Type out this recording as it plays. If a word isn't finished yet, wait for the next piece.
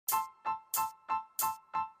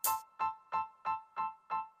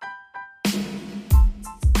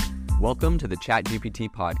Welcome to the ChatGPT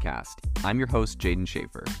podcast. I'm your host, Jaden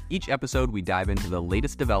Schaefer. Each episode, we dive into the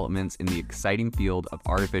latest developments in the exciting field of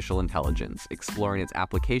artificial intelligence, exploring its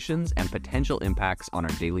applications and potential impacts on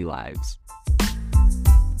our daily lives.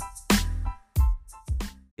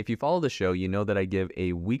 If you follow the show, you know that I give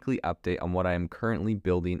a weekly update on what I am currently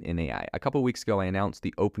building in AI. A couple weeks ago, I announced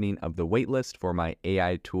the opening of the waitlist for my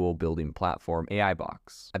AI tool building platform,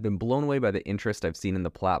 AIbox. I've been blown away by the interest I've seen in the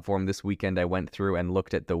platform. This weekend, I went through and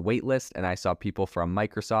looked at the waitlist, and I saw people from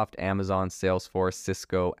Microsoft, Amazon, Salesforce,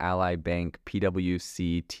 Cisco, Ally Bank,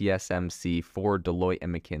 PwC, TSMC, Ford, Deloitte,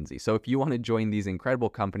 and McKinsey. So if you want to join these incredible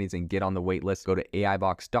companies and get on the waitlist, go to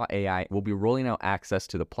aibox.ai. We'll be rolling out access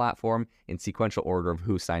to the platform in sequential order of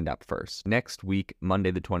who signed up first. Next week, Monday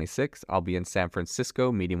the 26th, I'll be in San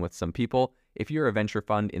Francisco meeting with some people. If you're a venture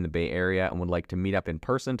fund in the Bay Area and would like to meet up in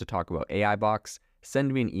person to talk about AIbox,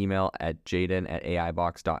 send me an email at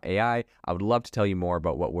jaden@aibox.ai. I would love to tell you more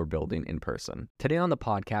about what we're building in person. Today on the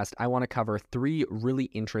podcast, I want to cover three really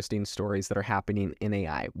interesting stories that are happening in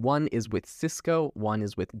AI. One is with Cisco, one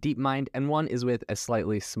is with DeepMind, and one is with a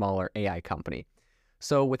slightly smaller AI company.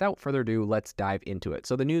 So without further ado, let's dive into it.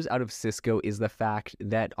 So the news out of Cisco is the fact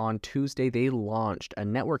that on Tuesday, they launched a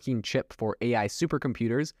networking chip for AI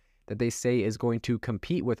supercomputers that they say is going to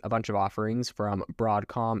compete with a bunch of offerings from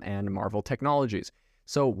Broadcom and Marvell Technologies.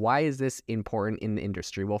 So why is this important in the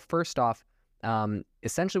industry? Well, first off,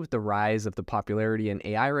 essentially with the rise of the popularity in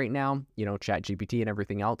AI right now, ChatGPT and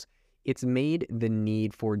everything else, it's made the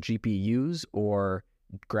need for GPUs, or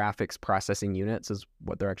graphics processing units is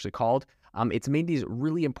what they're actually called. It's made these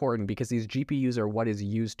really important because these GPUs are what is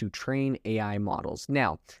used to train AI models.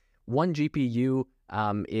 Now, one GPU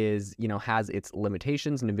has its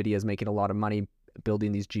limitations. NVIDIA is making a lot of money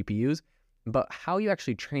building these GPUs, but how you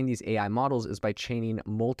actually train these AI models is by chaining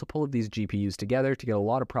multiple of these GPUs together to get a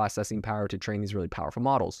lot of processing power to train these really powerful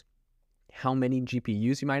models. How many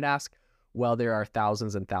GPUs, you might ask? Well, there are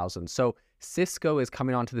thousands and thousands. So Cisco is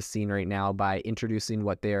coming onto the scene right now by introducing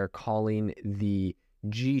what they're calling the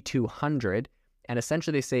G200, and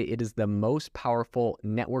essentially they say it is the most powerful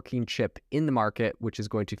networking chip in the market, which is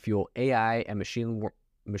going to fuel AI and machine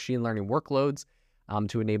learning workloads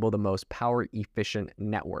to enable the most power efficient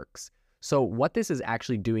networks. So what this is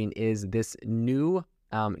actually doing is this new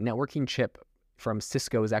networking chip from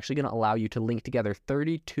Cisco is actually going to allow you to link together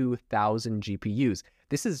 32,000 GPUs.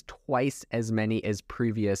 This is twice as many as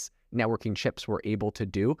previous networking chips were able to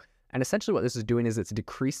do. And essentially what this is doing is it's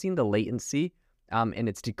decreasing the latency and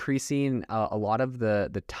it's decreasing a lot of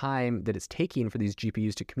the time that it's taking for these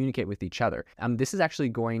GPUs to communicate with each other. This is actually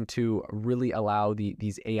going to really allow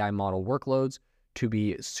these AI model workloads to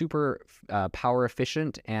be super power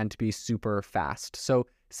efficient and to be super fast. So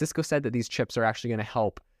Cisco said that these chips are actually going to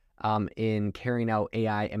help in carrying out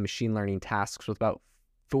AI and machine learning tasks with about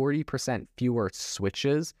 40% fewer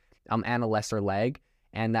switches and a lesser lag,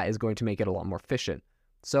 and that is going to make it a lot more efficient.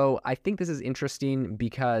 So I think this is interesting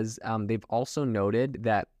because they've also noted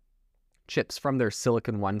that chips from their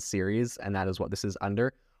Silicon One series, and that is what this is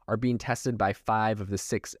under, are being tested by 5 of the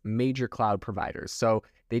 6 major cloud providers. So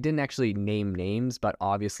they didn't actually name names, but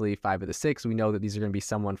obviously 5 of the 6, we know that these are going to be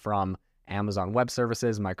someone from Amazon Web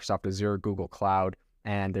Services, Microsoft Azure, Google Cloud,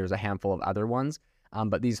 and there's a handful of other ones.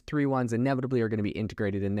 But these 3 ones inevitably are going to be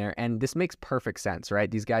integrated in there. And this makes perfect sense,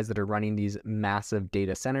 right? These guys that are running these massive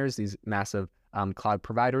data centers, these massive cloud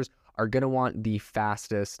providers, are going to want the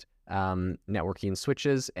fastest networking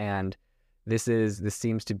switches. And this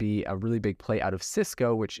seems to be a really big play out of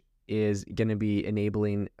Cisco, which is going to be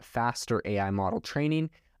enabling faster AI model training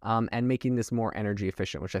and making this more energy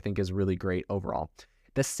efficient, which I think is really great overall.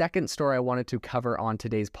 The second story I wanted to cover on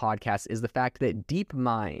today's podcast is the fact that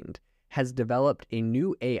DeepMind has developed a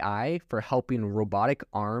new AI for helping robotic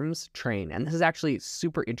arms train. And this is actually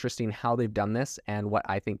super interesting how they've done this and what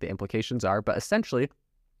I think the implications are. But essentially,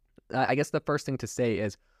 I guess the first thing to say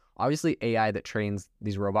is obviously AI that trains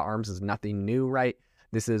these robot arms is nothing new, right?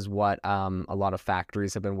 This is what a lot of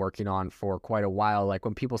factories have been working on for quite a while. Like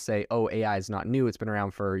when people say, oh, AI is not new, it's been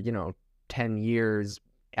around for, 10 years,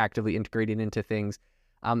 actively integrated into things.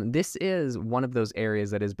 This is one of those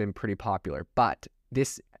areas that has been pretty popular. But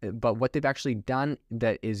what they've actually done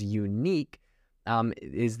that is unique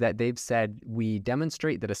is that they've said we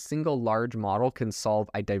demonstrate that a single large model can solve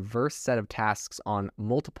a diverse set of tasks on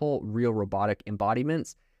multiple real robotic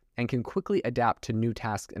embodiments and can quickly adapt to new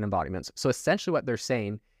tasks and embodiments. So essentially what they're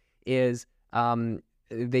saying is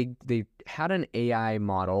they had an AI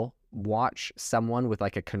model watch someone with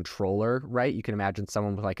like a controller, right? You can imagine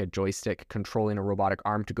someone with like a joystick controlling a robotic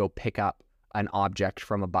arm to go pick up an object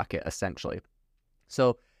from a bucket, essentially.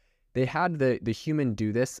 So They had the human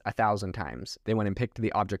do this 1,000 times. They went and picked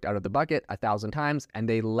the object out of the bucket 1,000 times, and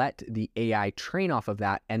they let the AI train off of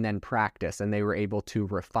that and then practice. And they were able to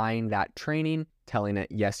refine that training, telling it,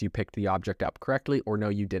 yes, you picked the object up correctly, or no,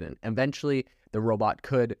 you didn't. Eventually, the robot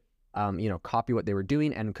could, copy what they were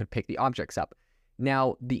doing and could pick the objects up.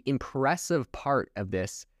 Now, the impressive part of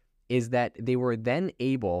this is that they were then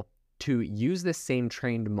able to use this same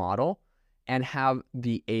trained model and have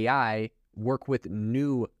the AI work with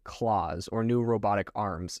new claws or new robotic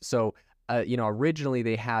arms. So, originally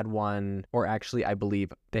they had one, or actually I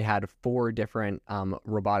believe they had 4 different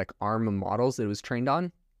robotic arm models that it was trained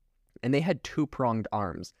on, and they had 2-pronged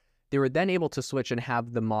arms. They were then able to switch and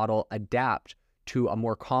have the model adapt to a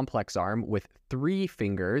more complex arm with 3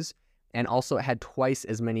 fingers, and also it had twice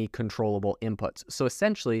as many controllable inputs. So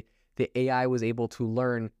essentially, the AI was able to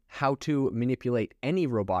learn how to manipulate any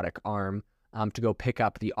robotic arm to go pick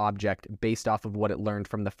up the object based off of what it learned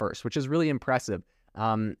from the first, which is really impressive.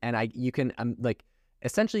 You can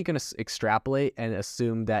essentially you can extrapolate and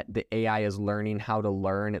assume that the AI is learning how to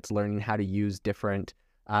learn. It's learning how to use different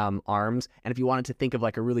arms. And if you wanted to think of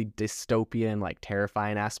like a really dystopian, like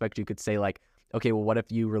terrifying aspect, you could say like, okay, well, what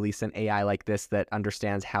if you release an AI like this that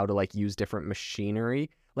understands how to like use different machinery?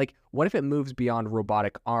 Like, what if it moves beyond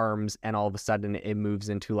robotic arms and all of a sudden it moves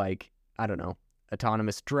into like, I don't know,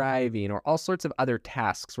 autonomous driving or all sorts of other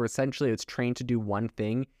tasks where essentially it's trained to do one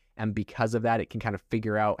thing, and because of that it can kind of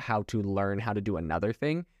figure out how to learn how to do another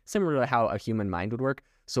thing, similar to how a human mind would work.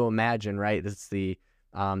 So imagine, right, this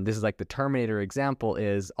is like the Terminator example,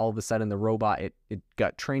 is all of a sudden the robot, it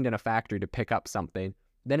got trained in a factory to pick up something,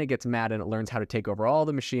 then it gets mad and it learns how to take over all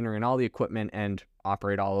the machinery and all the equipment and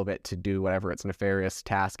operate all of it to do whatever its nefarious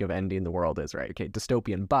task of ending the world is, right? Okay,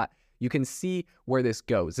 dystopian, but you can see where this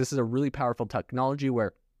goes. This is a really powerful technology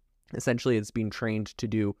where essentially it's being trained to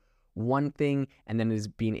do one thing and then is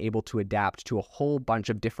being able to adapt to a whole bunch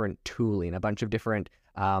of different tooling, a bunch of different,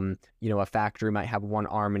 a factory might have one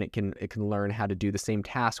arm and it can learn how to do the same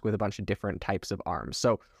task with a bunch of different types of arms.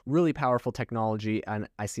 So really powerful technology, and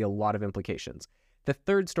I see a lot of implications. The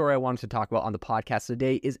third story I wanted to talk about on the podcast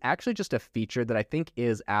today is actually just a feature that I think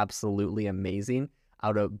is absolutely amazing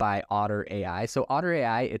by Otter AI. So Otter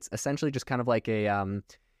AI, it's essentially just kind of like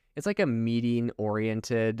it's like a meeting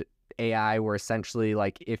oriented AI where essentially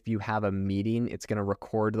like if you have a meeting, it's going to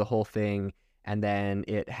record the whole thing, and then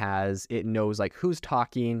it knows like who's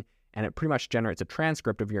talking, and it pretty much generates a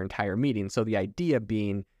transcript of your entire meeting. So the idea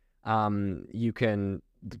being you can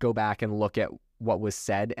go back and look at what was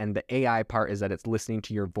said, and the AI part is that it's listening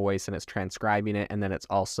to your voice and it's transcribing it, and then it's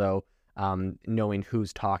also knowing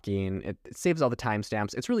who's talking. It saves all the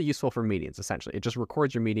timestamps. It's really useful for meetings, essentially. It just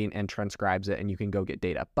records your meeting and transcribes it, and you can go get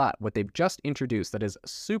data. But what they've just introduced that is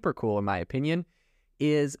super cool, in my opinion,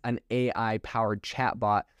 is an AI-powered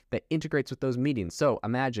chatbot that integrates with those meetings. So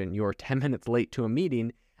imagine you're 10 minutes late to a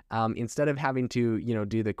meeting. Instead of having to,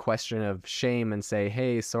 do the question of shame and say,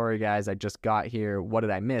 hey, sorry guys, I just got here, what did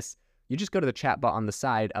I miss? You just go to the chatbot on the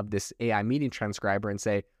side of this AI meeting transcriber and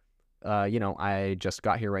say, I just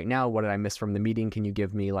got here right now. What did I miss from the meeting? Can you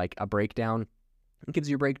give me like a breakdown? It gives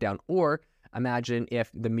you a breakdown. Or imagine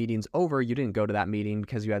if the meeting's over, you didn't go to that meeting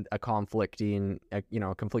because you had a conflicting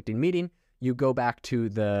meeting. You go back to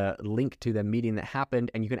the link to the meeting that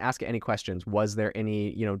happened, and you can ask it any questions. Was there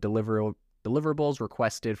any, deliverables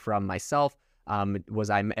requested from myself? Was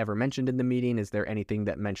I ever mentioned in the meeting? Is there anything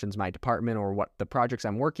that mentions my department or what the projects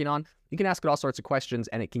I'm working on? You can ask it all sorts of questions,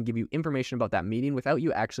 and it can give you information about that meeting without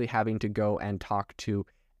you actually having to go and talk to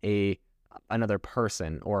another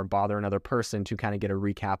person or bother another person to kind of get a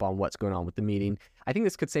recap on what's going on with the meeting. I think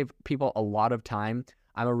this could save people a lot of time.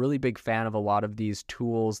 I'm a really big fan of a lot of these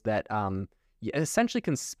tools that essentially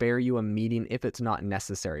can spare you a meeting if it's not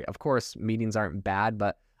necessary. Of course, meetings aren't bad,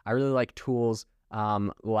 but I really like tools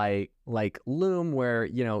like Loom, where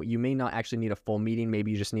you may not actually need a full meeting.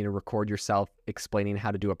 Maybe you just need to record yourself explaining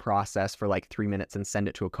how to do a process for like 3 minutes and send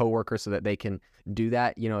it to a coworker so that they can do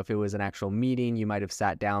that. If it was an actual meeting, you might have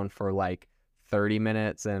sat down for like 30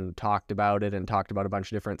 minutes and talked about it and talked about a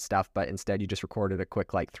bunch of different stuff, but instead you just recorded a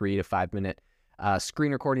quick like 3 to 5 minute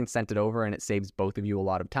screen recording, sent it over, and it saves both of you a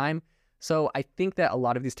lot of time. So I think that a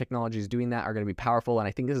lot of these technologies doing that are going to be powerful, and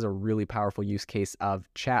I think this is a really powerful use case of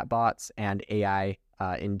chatbots and AI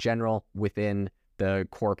in general within the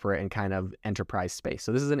corporate and kind of enterprise space.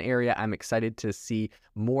 So this is an area I'm excited to see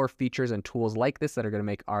more features and tools like this that are going to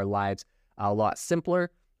make our lives a lot simpler.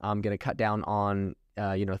 I'm going to cut down on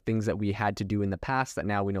things that we had to do in the past that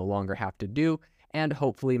now we no longer have to do, and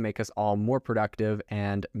hopefully make us all more productive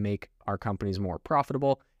and make our companies more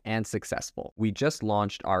profitable and successful. We just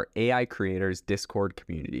launched our AI Creators Discord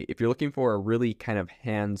community. If you're looking for a really kind of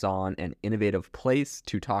hands-on and innovative place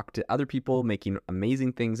to talk to other people making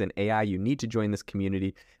amazing things in AI, you need to join this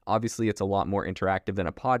community. Obviously, it's a lot more interactive than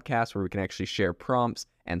a podcast where we can actually share prompts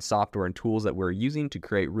and software and tools that we're using to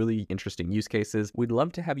create really interesting use cases. We'd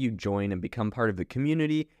love to have you join and become part of the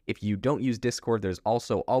community. If you don't use Discord, there's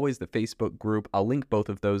also always the Facebook group. I'll link both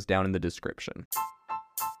of those down in the description.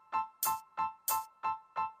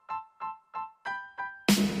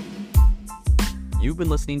 You've been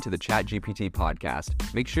listening to the ChatGPT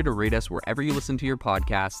podcast. Make sure to rate us wherever you listen to your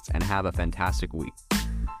podcasts and have a fantastic week.